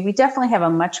 I mean, we definitely have a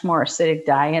much more acidic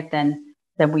diet than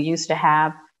we used to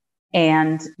have.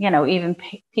 And, even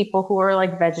people who are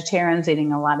like vegetarians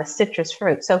eating a lot of citrus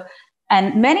fruit. So,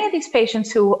 and many of these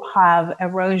patients who have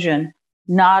erosion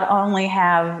not only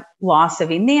have loss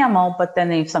of enamel, but then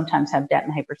they sometimes have dentin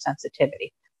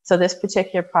hypersensitivity. So this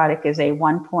particular product is a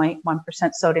 1.1%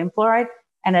 sodium fluoride,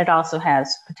 and it also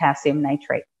has potassium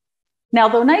nitrate. Now,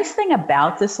 the nice thing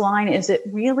about this line is it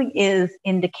really is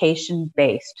indication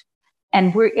based.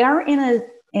 And we are in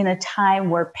a time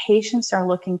where patients are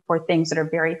looking for things that are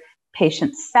very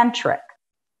patient centric.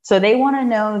 So they want to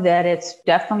know that it's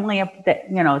definitely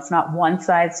it's not one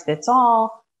size fits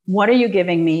all. What are you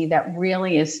giving me that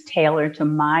really is tailored to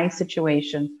my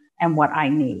situation and what I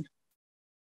need?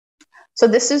 So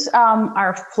this is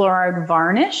our fluoride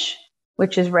varnish,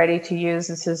 which is ready to use.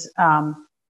 This is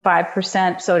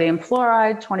 5% sodium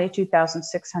fluoride,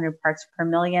 22,600 parts per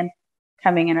million,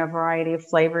 coming in a variety of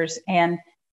flavors. And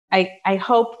I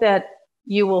hope that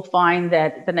you will find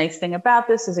that the nice thing about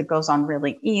this is it goes on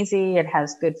really easy. It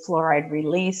has good fluoride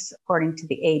release according to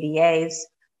the ADA's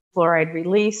fluoride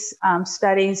release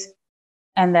studies,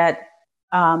 and that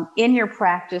in your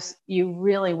practice, you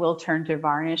really will turn to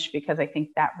varnish, because I think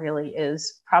that really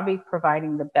is probably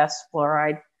providing the best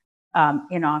fluoride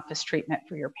in-office treatment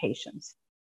for your patients.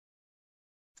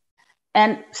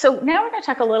 And so now we're going to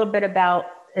talk a little bit about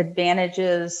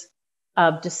advantages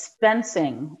of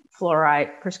dispensing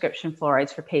fluoride, prescription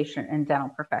fluorides for patient and dental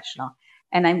professional.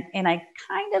 And I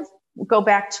kind of go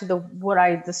back to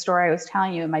the story I was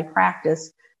telling you in my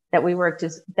practice that we worked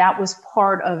is that was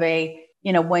part of a,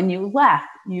 when you left,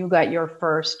 you got your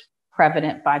first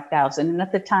Prevent 5000. And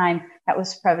at the time that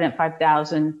was Prevent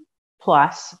 5000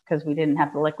 plus, because we didn't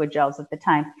have the liquid gels at the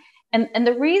time. And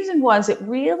the reason was it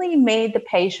really made the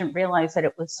patient realize that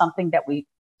it was something that we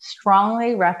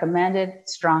strongly recommended,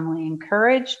 strongly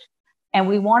encouraged, and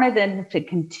we wanted them to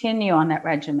continue on that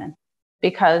regimen,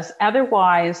 because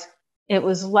otherwise it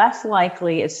was less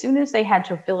likely, as soon as they had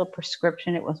to fill a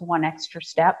prescription, it was one extra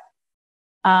step.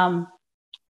 And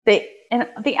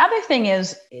the other thing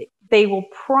is they will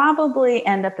probably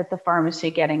end up at the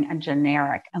pharmacy getting a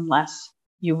generic unless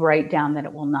you write down that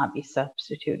it will not be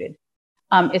substituted.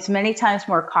 It's many times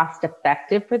more cost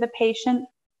effective for the patient.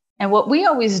 And what we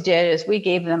always did is we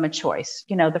gave them a choice.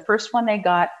 The first one they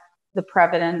got the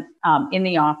Prevent in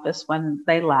the office when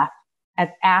they left. And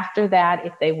after that,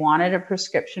 if they wanted a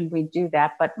prescription, we'd do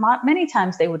that. But many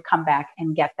times they would come back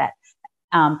and get that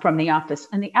from the office.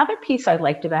 And the other piece I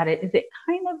liked about it is it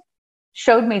kind of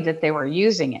showed me that they were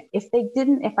using it. If they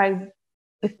didn't,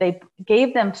 if they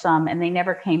gave them some and they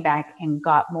never came back and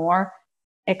got more,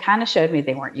 it kind of showed me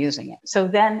they weren't using it. So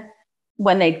then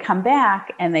when they'd come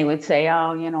back and they would say,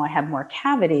 oh, I have more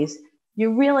cavities,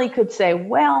 you really could say,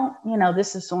 well,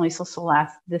 this is only supposed to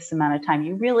last this amount of time.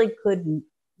 You really couldn't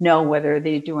know whether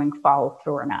they're doing follow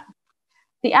through or not.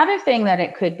 The other thing that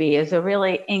it could be is a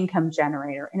really income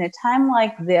generator. In a time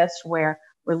like this, where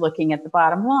we're looking at the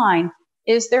bottom line,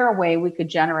 is there a way we could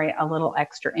generate a little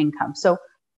extra income? So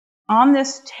on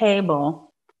this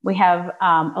table, we have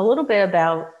a little bit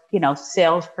about,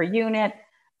 sales per unit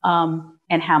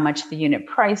and how much the unit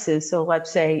price is. So let's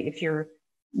say if you're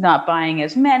not buying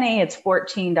as many, it's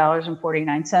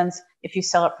 $14.49. If you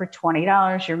sell it for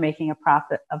 $20, you're making a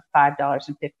profit of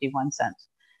 $5.51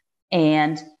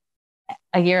 and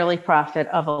a yearly profit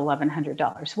of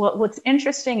 $1,100. Well, what's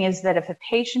interesting is that if a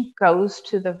patient goes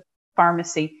to the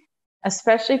pharmacy,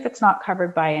 especially if it's not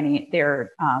covered by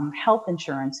their health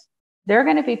insurance, they're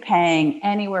going to be paying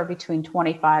anywhere between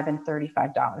 $25 and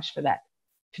 $35 for that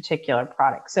particular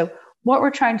product. So what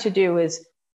we're trying to do is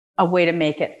a way to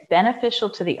make it beneficial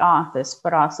to the office,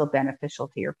 but also beneficial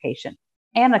to your patient,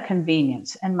 and a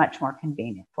convenience, and much more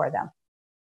convenient for them.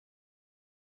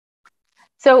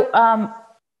 So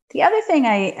the other thing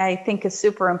I think is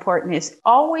super important is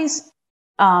always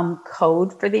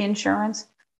code for the insurance.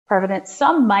 Prevent,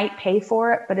 some might pay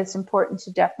for it, but it's important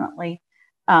to definitely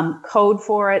code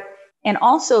for it. And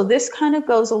also this kind of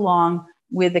goes along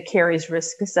with the caries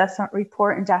risk assessment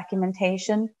report and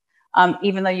documentation.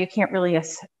 Even though you can't really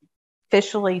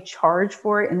officially charge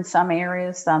for it in some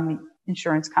areas, some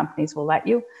insurance companies will let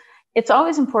you. It's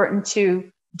always important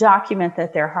to document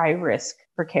that they're high risk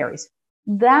for caries.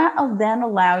 That then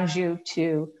allows you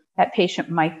that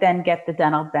patient might then get the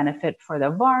dental benefit for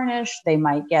the varnish. They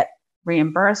might get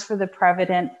reimbursed for the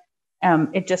Prevent.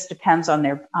 It just depends on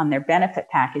their benefit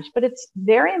package, but it's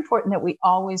very important that we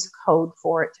always code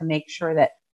for it to make sure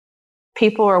that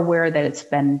people are aware that it's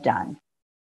been done.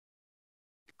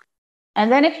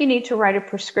 And then if you need to write a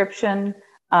prescription,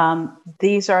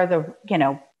 these are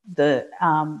the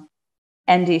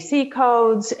NDC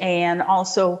codes, and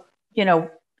also,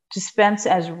 dispense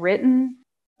as written.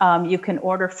 You can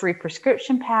order free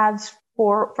prescription pads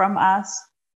from us,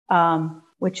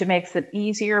 which makes it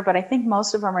easier. But I think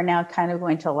most of them are now kind of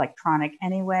going to electronic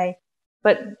anyway.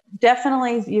 But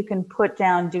definitely you can put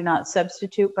down do not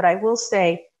substitute. But I will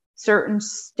say certain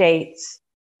states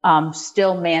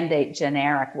still mandate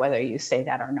generic, whether you say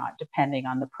that or not, depending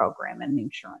on the program and the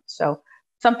insurance. So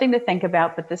something to think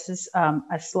about. But this is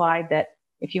a slide that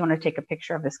if you want to take a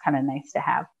picture of, is kind of nice to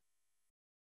have.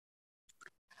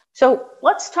 So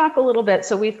let's talk a little bit.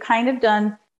 So we've kind of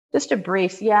done just a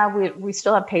brief, we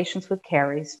still have patients with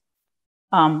caries.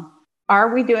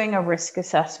 Are we doing a risk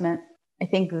assessment? I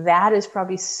think that is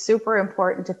probably super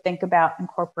important to think about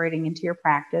incorporating into your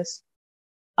practice.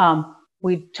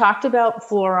 We've talked about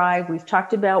fluoride. We've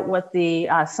talked about what the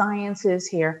science is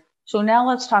here. So now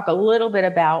let's talk a little bit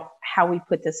about how we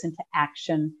put this into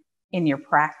action in your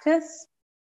practice.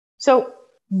 So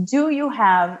do you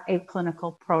have a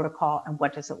clinical protocol, and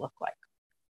what does it look like?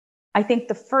 I think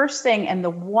the first thing, and the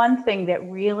one thing that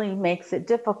really makes it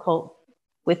difficult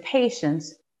with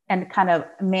patients and kind of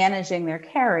managing their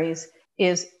caries,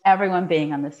 is everyone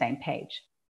being on the same page.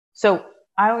 So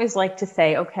I always like to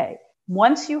say, okay,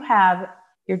 once you have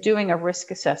you're doing a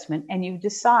risk assessment and you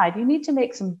decide you need to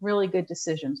make some really good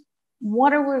decisions.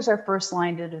 What was our first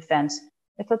line of defense?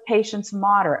 If a patient's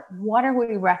moderate, what are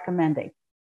we recommending?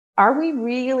 Are we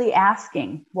really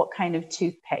asking what kind of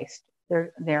toothpaste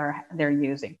they're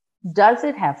using? Does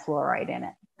it have fluoride in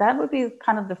it? That would be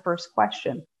kind of the first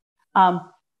question.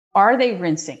 Are they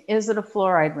rinsing? Is it a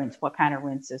fluoride rinse? What kind of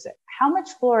rinse is it? How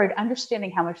much fluoride,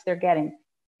 understanding how much they're getting.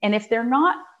 And if they're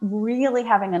not really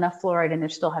having enough fluoride and they're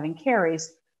still having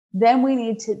caries, then we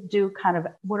need to do kind of,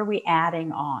 what are we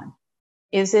adding on?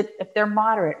 Is it, if they're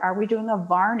moderate, are we doing a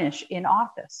varnish in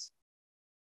office?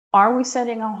 Are we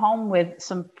sending them home with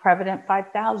some Prevent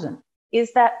 5000?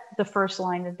 Is that the first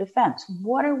line of defense?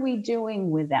 What are we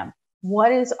doing with them?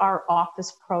 What is our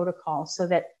office protocol so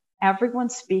that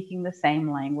everyone's speaking the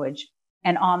same language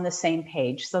and on the same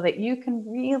page, so that you can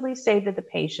really say to the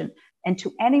patient and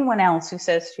to anyone else who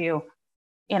says to you,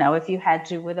 if you had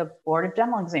to, with a board of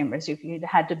dental examiners, if you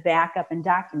had to back up and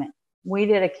document, we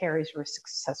did a caries risk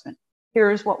assessment.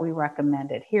 Here's what we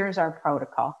recommended. Here's our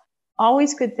protocol.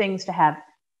 Always good things to have,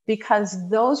 because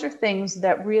those are things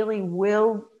that really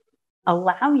will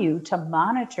allow you to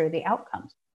monitor the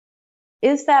outcomes.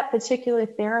 Is that particular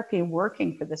therapy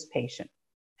working for this patient?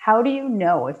 How do you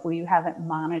know if you haven't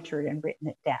monitored and written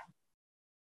it down?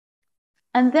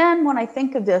 And then when I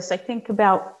think of this, I think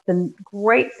about the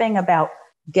great thing about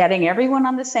getting everyone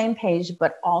on the same page,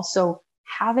 but also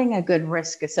having a good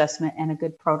risk assessment and a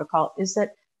good protocol, is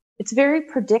that it's very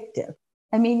predictive.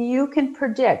 I mean, you can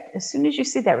predict, as soon as you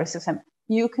see that risk assessment,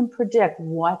 you can predict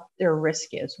what their risk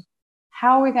is.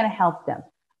 How are we going to help them?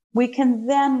 We can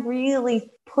then really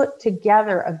put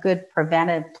together a good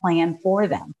preventive plan for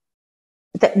them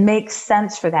that makes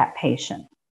sense for that patient.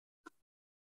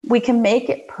 We can make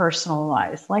it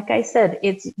personalized. Like I said,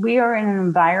 we are in an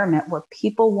environment where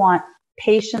people want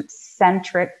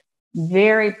patient-centric,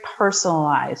 very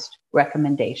personalized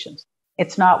recommendations.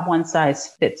 It's not one size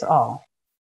fits all.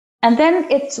 And then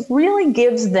it really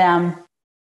gives them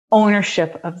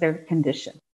ownership of their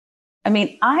condition. I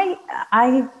mean,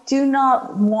 I do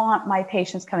not want my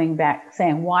patients coming back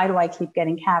saying, why do I keep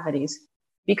getting cavities?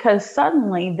 Because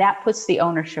suddenly that puts the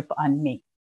ownership on me.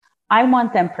 I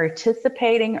want them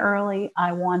participating early.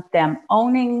 I want them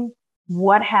owning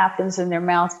what happens in their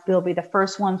mouth. They'll be the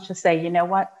first ones to say, you know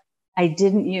what? I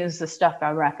didn't use the stuff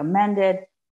I recommended.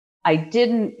 I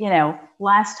didn't,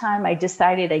 last time I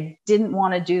decided I didn't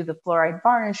want to do the fluoride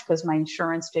varnish because my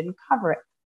insurance didn't cover it,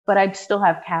 but I still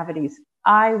have cavities.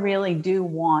 I really do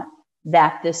want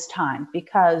that this time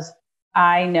because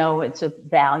I know it's a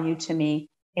value to me.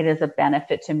 It is a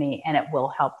benefit to me, and it will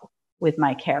help with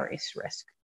my caries risk.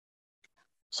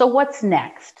 So what's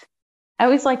next? I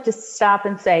always like to stop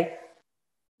and say,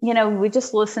 we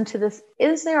just listened to this.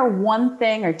 Is there one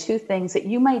thing or two things that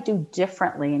you might do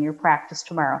differently in your practice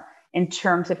tomorrow in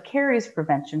terms of caries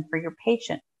prevention for your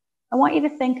patient? I want you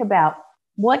to think about,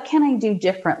 what can I do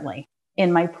differently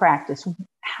in my practice?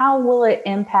 How will it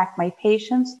impact my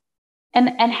patients?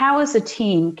 And how as a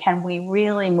team can we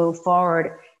really move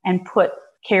forward and put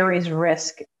caries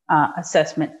risk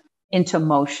assessment into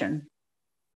motion?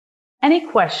 Any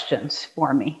questions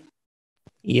for me?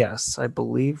 Yes, I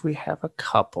believe we have a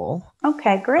couple.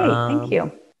 Okay, great. Thank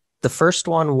you. The first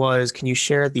one was, can you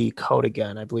share the code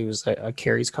again? I believe it was a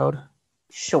caries code.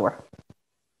 Sure.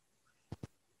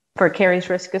 For caries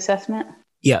risk assessment?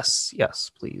 Yes,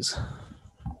 please.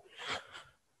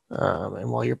 And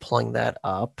while you're pulling that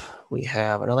up, we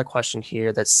have another question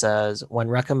here that says, when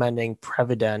recommending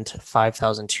Prevent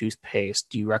 5000 toothpaste,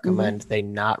 do you recommend they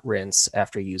not rinse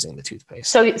after using the toothpaste?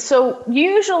 So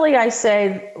usually I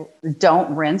say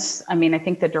don't rinse. I mean, I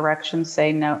think the directions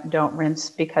say no, don't rinse,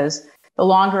 because the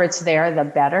longer it's there, the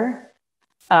better.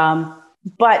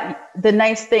 But the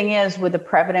nice thing is with the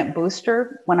Prevent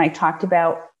booster, when I talked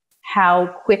about how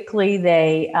quickly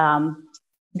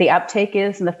the uptake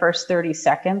is in the first 30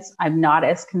 seconds, I'm not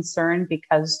as concerned,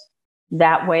 because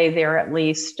that way they're at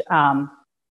least,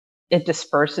 it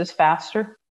disperses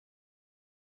faster.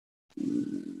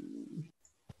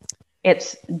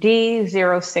 It's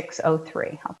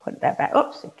D0603. I'll put that back.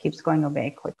 Oops, it keeps going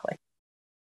away quickly.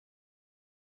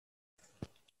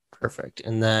 Perfect.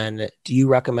 And then do you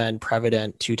recommend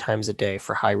Prevent 2 times a day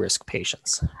for high-risk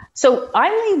patients? So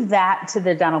I leave that to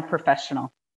the dental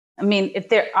professional. I mean, if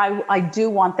I do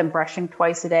want them brushing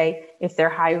twice a day. If they're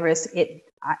high risk,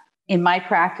 in my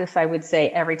practice, I would say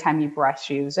every time you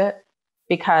brush, use it,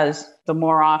 because the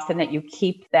more often that you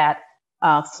keep that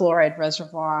fluoride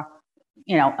reservoir,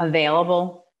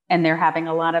 available, and they're having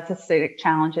a lot of acidic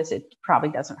challenges, it probably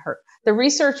doesn't hurt. The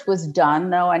research was done,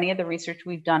 though. Any of the research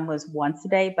we've done was once a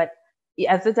day, but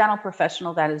as a dental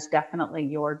professional, that is definitely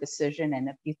your decision. And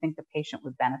if you think the patient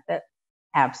would benefit,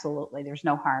 absolutely. There's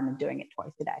no harm in doing it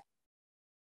twice a day.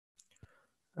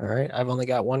 All right. I've only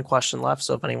got one question left.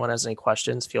 So if anyone has any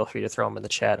questions, feel free to throw them in the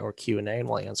chat or Q&A and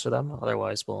we'll answer them.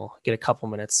 Otherwise, we'll get a couple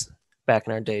minutes back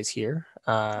in our days here.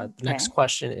 The next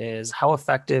question is, how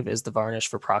effective is the varnish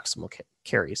for proximal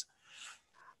caries?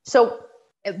 So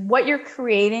what you're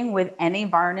creating with any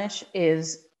varnish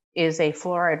is a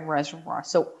fluoride reservoir.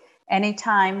 So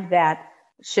anytime that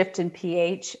shift in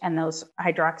pH and those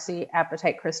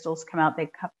hydroxyapatite crystals come out, they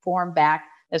form back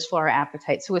as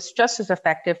fluoroapatite. So it's just as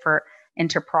effective for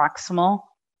interproximal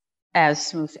as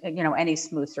smooth, any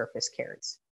smooth surface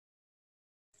caries.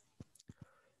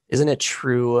 Isn't it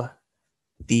true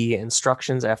the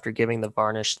instructions after giving the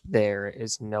varnish there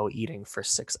is no eating for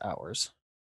 6 hours?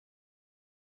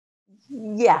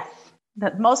 Yes,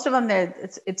 most of them,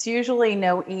 it's usually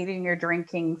no eating or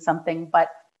drinking something, but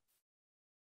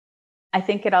I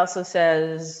think it also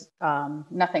says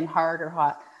nothing hard or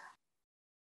hot.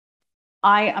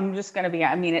 I'm just going to be,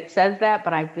 it says that,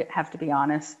 but I have to be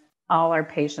honest, all our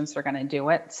patients are going to do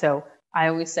it. So I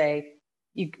always say,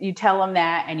 you tell them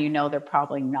that and they're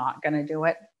probably not going to do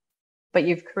it, but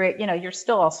you're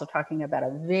still also talking about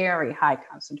a very high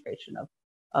concentration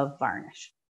of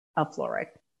varnish, of fluoride.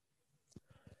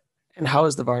 And how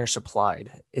is the varnish applied?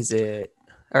 Use it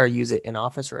in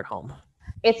office or at home?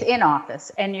 It's in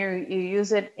office, and you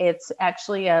use it. It's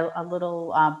actually a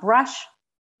little brush.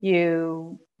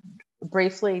 You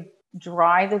briefly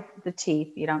dry the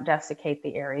teeth. You don't desiccate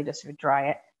the area, just dry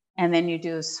it. And then you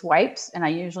do swipes. And I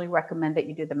usually recommend that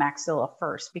you do the maxilla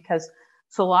first, because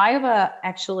saliva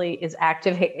actually is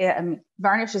activated.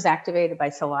 Varnish is activated by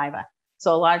saliva.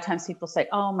 So a lot of times people say,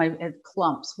 oh, it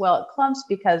clumps. Well, it clumps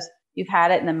because you've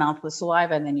had it in the mouth with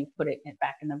saliva and then you put it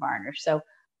back in the varnish. So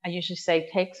I usually say,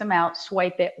 take some out,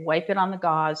 swipe it, wipe it on the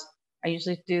gauze. I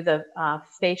usually do the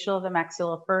facial of the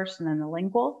maxilla first, and then the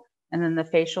lingual, and then the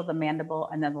facial, the mandible,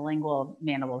 and then the lingual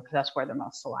mandible, because that's where the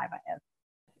most saliva is.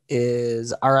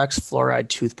 Is RX fluoride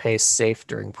toothpaste safe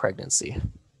during pregnancy?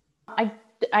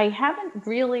 I haven't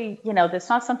really, that's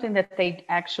not something that they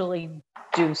actually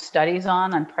do studies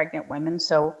on pregnant women.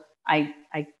 So I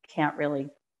can't really,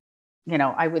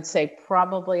 I would say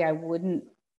probably I wouldn't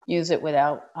use it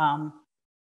without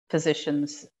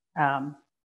physicians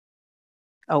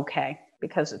okay,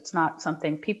 because it's not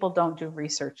something, people don't do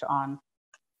research on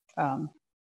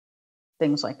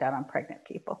things like that on pregnant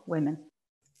people, women.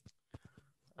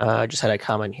 I just had a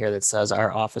comment here that says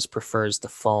our office prefers the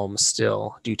foam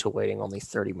still due to waiting only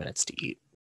 30 minutes to eat.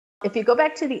 If you go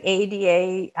back to the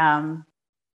ADA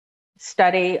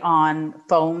study on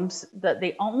foams,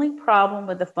 the only problem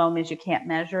with the foam is you can't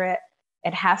measure it.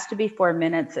 It has to be 4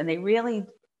 minutes. And they really,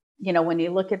 when you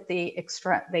look at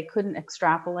they couldn't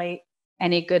extrapolate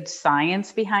any good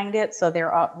science behind it. So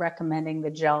they're recommending the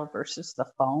gel versus the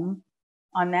foam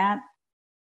on that.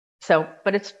 So,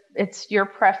 but it's your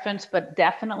preference, but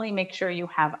definitely make sure you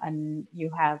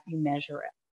measure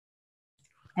it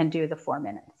and do the 4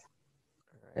 minutes.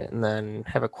 And then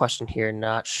have a question here.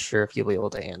 Not sure if you'll be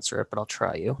able to answer it, but I'll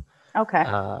try you. Okay.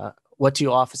 What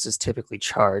do offices typically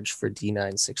charge for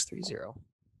D9630?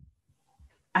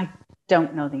 I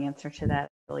don't know the answer to that.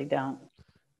 I really don't.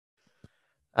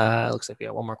 Looks like we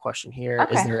got one more question here.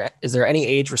 Okay. Is there any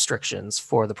age restrictions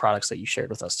for the products that you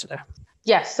shared with us today?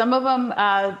 Yes, some of them.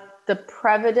 The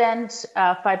Prevident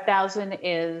 5000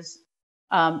 is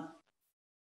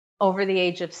over the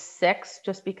age of 6,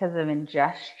 just because of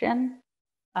ingestion.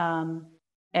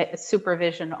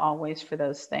 Supervision always for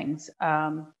those things.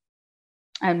 And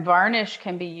varnish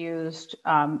can be used.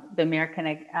 The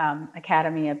American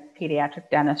Academy of Pediatric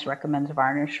Dentists recommends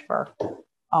varnish for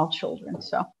all children.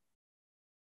 So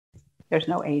there's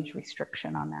no age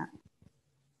restriction on that.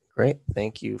 Great.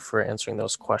 Thank you for answering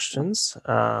those questions.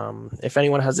 If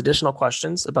anyone has additional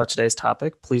questions about today's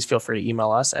topic, please feel free to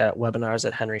email us at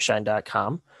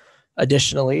webinars@henryschein.com.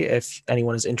 Additionally, if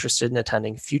anyone is interested in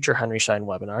attending future Henry Schein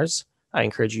webinars, I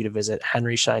encourage you to visit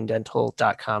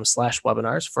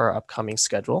henryscheindental.com/webinars for our upcoming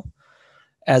schedule.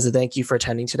 As a thank you for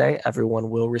attending today, everyone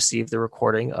will receive the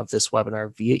recording of this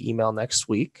webinar via email next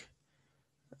week.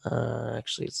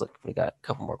 Actually, we got a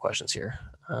couple more questions here.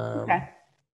 Okay.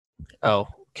 Oh,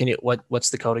 what's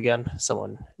the code again?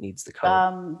 Someone needs the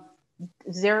code.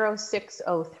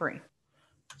 0603.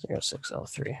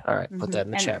 0603. All right. Put that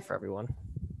in the chat for everyone.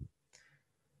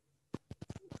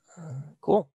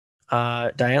 Cool.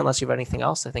 Diane, unless you have anything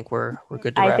else, I think we're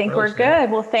good to wrap. I think we're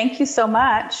good. Well, thank you so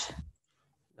much.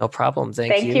 No problem.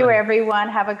 Thank you. Thank you, everyone.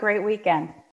 Have a great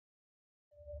weekend.